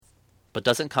But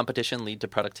doesn't competition lead to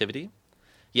productivity?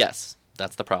 Yes,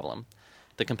 that's the problem.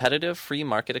 The competitive free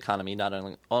market economy not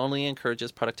only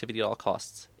encourages productivity at all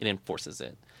costs, it enforces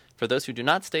it. For those who do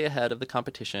not stay ahead of the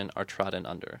competition are trodden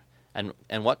under. And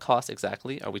what costs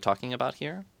exactly are we talking about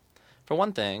here? For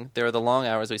one thing, there are the long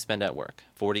hours we spend at work,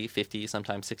 40, 50,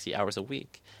 sometimes 60 hours a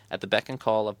week, at the beck and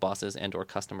call of bosses and or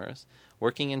customers,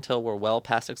 working until we're well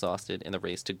past exhausted in the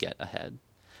race to get ahead.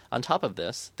 On top of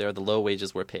this, there are the low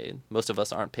wages we're paid. Most of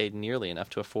us aren't paid nearly enough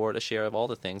to afford a share of all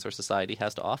the things our society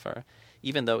has to offer,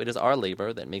 even though it is our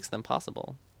labor that makes them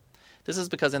possible. This is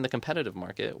because in the competitive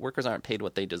market, workers aren't paid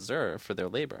what they deserve for their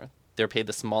labor. They're paid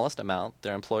the smallest amount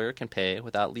their employer can pay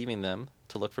without leaving them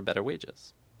to look for better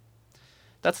wages.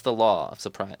 That's the law of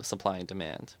supply and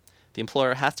demand. The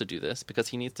employer has to do this because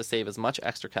he needs to save as much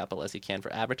extra capital as he can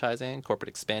for advertising, corporate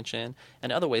expansion,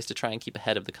 and other ways to try and keep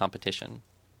ahead of the competition.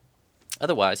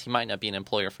 Otherwise, he might not be an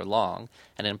employer for long,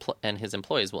 and his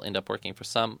employees will end up working for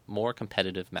some more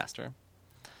competitive master.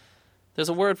 There's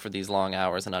a word for these long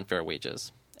hours and unfair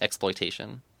wages: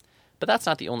 exploitation. But that's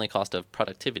not the only cost of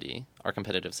productivity our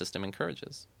competitive system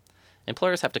encourages.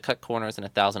 Employers have to cut corners in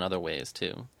 1,000 other ways,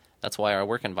 too. That's why our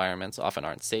work environments often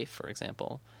aren't safe, for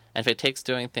example. And if it takes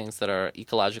doing things that are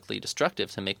ecologically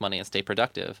destructive to make money and stay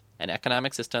productive, an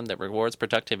economic system that rewards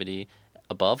productivity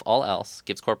above all else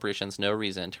gives corporations no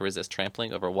reason to resist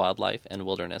trampling over wildlife and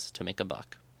wilderness to make a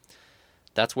buck.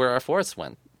 That's where our forests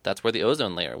went. That's where the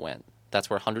ozone layer went. That's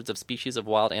where hundreds of species of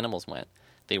wild animals went.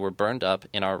 They were burned up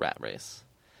in our rat race.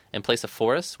 In place of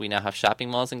forests, we now have shopping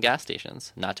malls and gas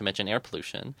stations, not to mention air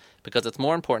pollution, because it's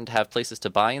more important to have places to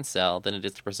buy and sell than it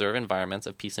is to preserve environments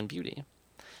of peace and beauty.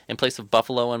 In place of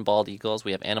buffalo and bald eagles,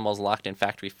 we have animals locked in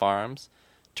factory farms,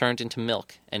 turned into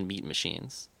milk and meat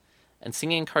machines. And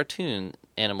singing cartoon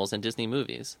animals in Disney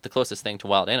movies, the closest thing to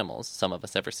wild animals some of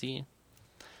us ever see.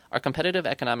 Our competitive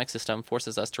economic system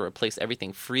forces us to replace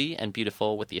everything free and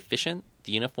beautiful with the efficient,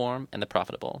 the uniform, and the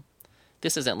profitable.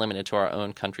 This isn't limited to our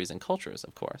own countries and cultures,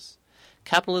 of course.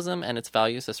 Capitalism and its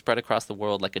values have spread across the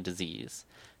world like a disease.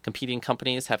 Competing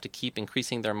companies have to keep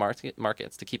increasing their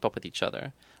markets to keep up with each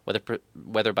other,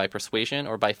 whether by persuasion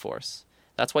or by force.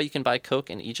 That's why you can buy Coke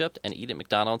in Egypt and eat at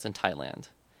McDonald's in Thailand.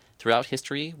 Throughout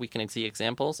history, we can see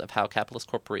examples of how capitalist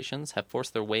corporations have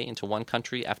forced their way into one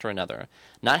country after another,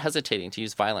 not hesitating to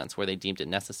use violence where they deemed it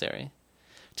necessary.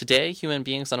 Today, human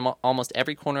beings on almost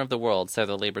every corner of the world sell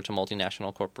their labor to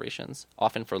multinational corporations,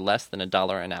 often for less than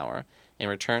 $1 an hour, in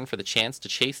return for the chance to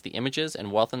chase the images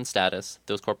and wealth and status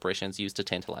those corporations use to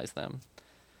tantalize them.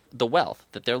 The wealth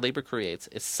that their labor creates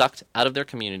is sucked out of their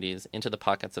communities into the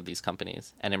pockets of these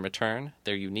companies, and in return,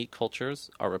 their unique cultures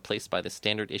are replaced by the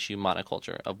standard issue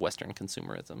monoculture of Western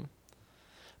consumerism.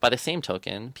 By the same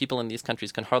token, people in these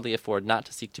countries can hardly afford not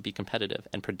to seek to be competitive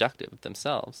and productive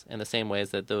themselves in the same ways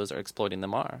that those are exploiting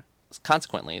them are.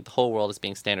 Consequently, the whole world is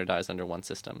being standardized under one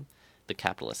system, the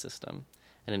capitalist system,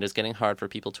 and it is getting hard for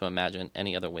people to imagine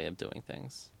any other way of doing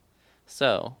things.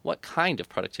 So, what kind of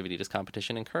productivity does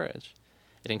competition encourage?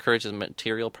 It encourages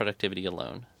material productivity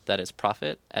alone, that is,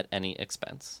 profit at any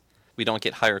expense. We don't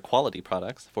get higher quality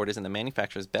products, for it is in the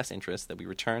manufacturer's best interest that we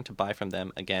return to buy from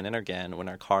them again and again when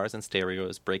our cars and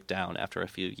stereos break down after a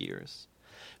few years.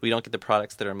 We don't get the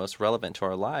products that are most relevant to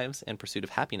our lives in pursuit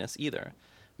of happiness either.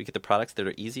 We get the products that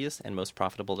are easiest and most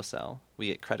profitable to sell. We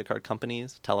get credit card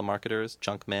companies, telemarketers,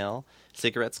 junk mail,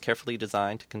 cigarettes carefully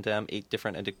designed to condemn 8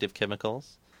 different addictive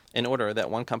chemicals. In order that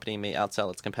one company may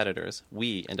outsell its competitors,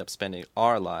 we end up spending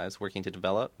our lives working to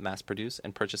develop, mass produce,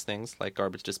 and purchase things like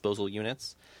garbage disposal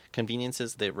units,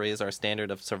 conveniences that raise our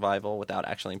standard of survival without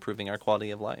actually improving our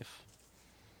quality of life.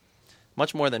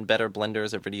 Much more than better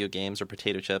blenders of video games or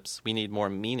potato chips, we need more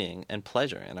meaning and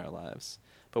pleasure in our lives.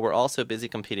 But we're all so busy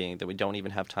competing that we don't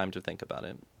even have time to think about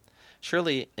it.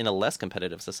 Surely, in a less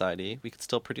competitive society, we could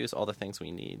still produce all the things we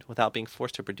need, without being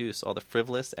forced to produce all the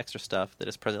frivolous extra stuff that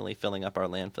is presently filling up our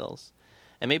landfills.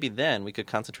 And maybe then we could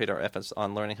concentrate our efforts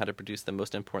on learning how to produce the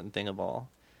most important thing of all,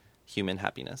 human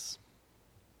happiness.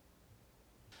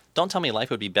 Don't tell me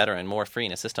life would be better and more free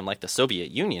in a system like the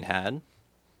Soviet Union had.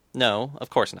 No,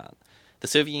 of course not. The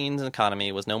Soviet Union's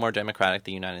economy was no more democratic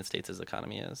than the United States'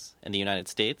 economy is. In the United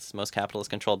States, most capital is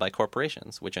controlled by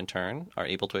corporations, which in turn are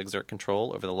able to exert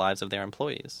control over the lives of their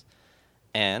employees,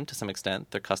 and, to some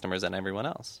extent, their customers and everyone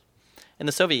else. In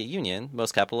the Soviet Union,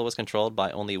 most capital was controlled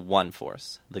by only one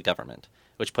force, the government,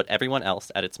 which put everyone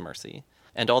else at its mercy.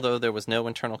 And although there was no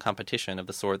internal competition of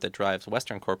the sort that drives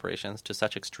Western corporations to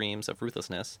such extremes of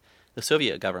ruthlessness, the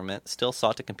Soviet government still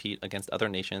sought to compete against other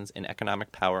nations in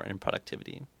economic power and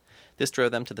productivity. This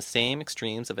drove them to the same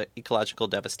extremes of ecological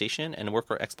devastation and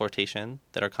worker exploitation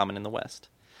that are common in the West.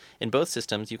 In both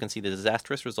systems, you can see the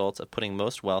disastrous results of putting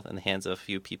most wealth in the hands of a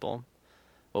few people.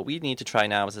 What we need to try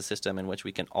now is a system in which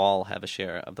we can all have a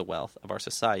share of the wealth of our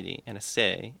society and a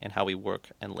say in how we work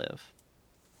and live.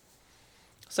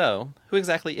 So, who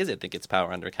exactly is it that gets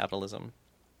power under capitalism?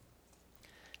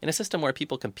 In a system where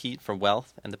people compete for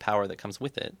wealth and the power that comes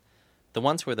with it, the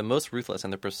ones who are the most ruthless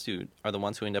in their pursuit are the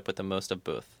ones who end up with the most of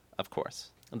both, of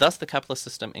course. Thus, the capitalist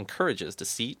system encourages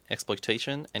deceit,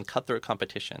 exploitation, and cutthroat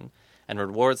competition, and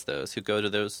rewards those who go to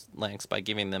those lengths by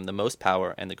giving them the most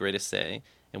power and the greatest say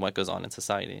in what goes on in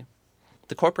society.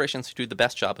 The corporations who do the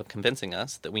best job of convincing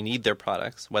us that we need their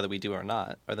products, whether we do or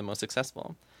not, are the most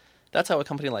successful. That's how a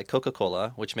company like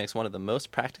Coca-Cola, which makes one of the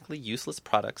most practically useless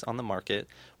products on the market,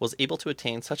 was able to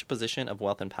attain such a position of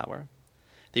wealth and power.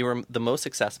 They were the most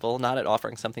successful not at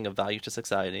offering something of value to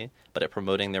society, but at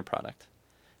promoting their product.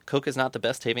 Coke is not the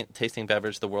best tasting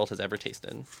beverage the world has ever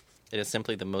tasted. It is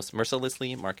simply the most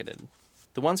mercilessly marketed.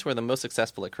 The ones who are the most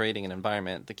successful at creating an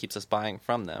environment that keeps us buying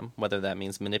from them, whether that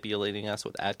means manipulating us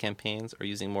with ad campaigns or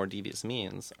using more devious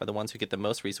means, are the ones who get the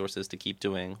most resources to keep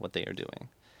doing what they are doing.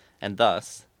 And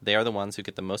thus, they are the ones who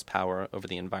get the most power over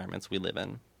the environments we live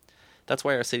in. That's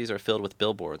why our cities are filled with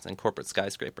billboards and corporate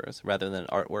skyscrapers, rather than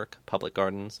artwork, public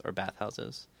gardens, or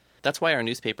bathhouses. That's why our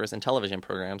newspapers and television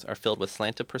programs are filled with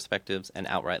slanted perspectives and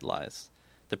outright lies.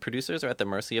 The producers are at the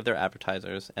mercy of their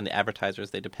advertisers, and the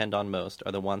advertisers they depend on most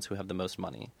are the ones who have the most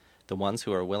money, the ones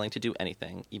who are willing to do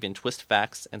anything, even twist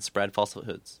facts and spread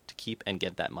falsehoods, to keep and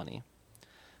get that money.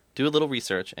 Do a little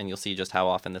research, and you'll see just how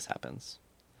often this happens.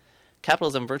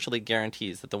 Capitalism virtually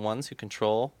guarantees that the ones who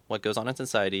control what goes on in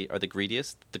society are the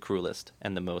greediest, the cruelest,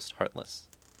 and the most heartless.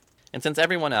 And since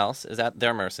everyone else is at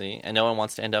their mercy, and no one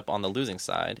wants to end up on the losing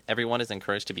side, everyone is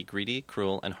encouraged to be greedy,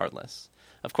 cruel, and heartless.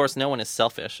 Of course, no one is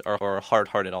selfish or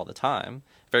hard-hearted all the time.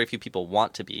 Very few people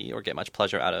want to be or get much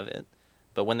pleasure out of it.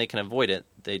 But when they can avoid it,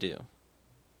 they do.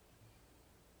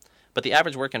 But the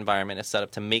average work environment is set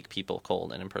up to make people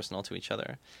cold and impersonal to each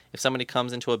other. If somebody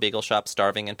comes into a bagel shop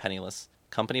starving and penniless,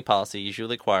 company policy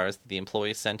usually requires that the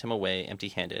employees send him away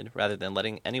empty-handed rather than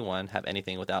letting anyone have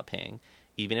anything without paying,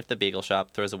 even if the bagel shop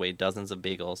throws away dozens of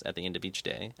bagels at the end of each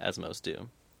day, as most do.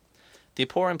 The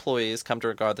poor employees come to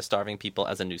regard the starving people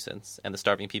as a nuisance, and the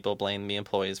starving people blame the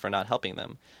employees for not helping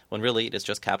them, when really it is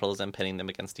just capitalism pitting them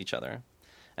against each other.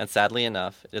 And sadly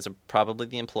enough, it is probably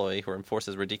the employee who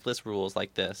enforces ridiculous rules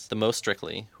like this the most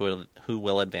strictly who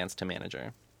will advance to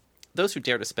manager. Those who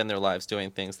dare to spend their lives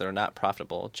doing things that are not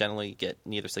profitable generally get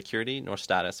neither security nor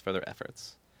status for their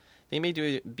efforts. They may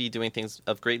be doing things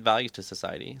of great value to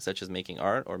society, such as making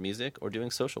art or music or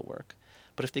doing social work.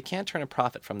 But if they can't turn a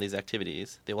profit from these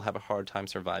activities, they will have a hard time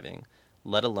surviving,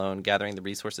 let alone gathering the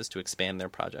resources to expand their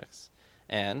projects.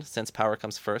 And, since power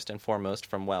comes first and foremost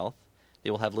from wealth, they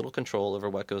will have little control over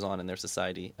what goes on in their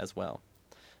society as well.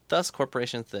 Thus,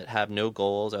 corporations that have no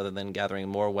goals other than gathering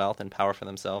more wealth and power for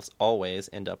themselves always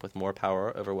end up with more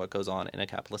power over what goes on in a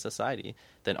capitalist society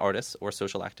than artists or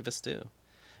social activists do.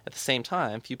 At the same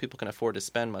time, few people can afford to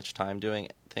spend much time doing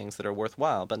things that are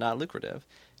worthwhile but not lucrative.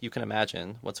 You can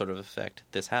imagine what sort of effect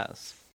this has.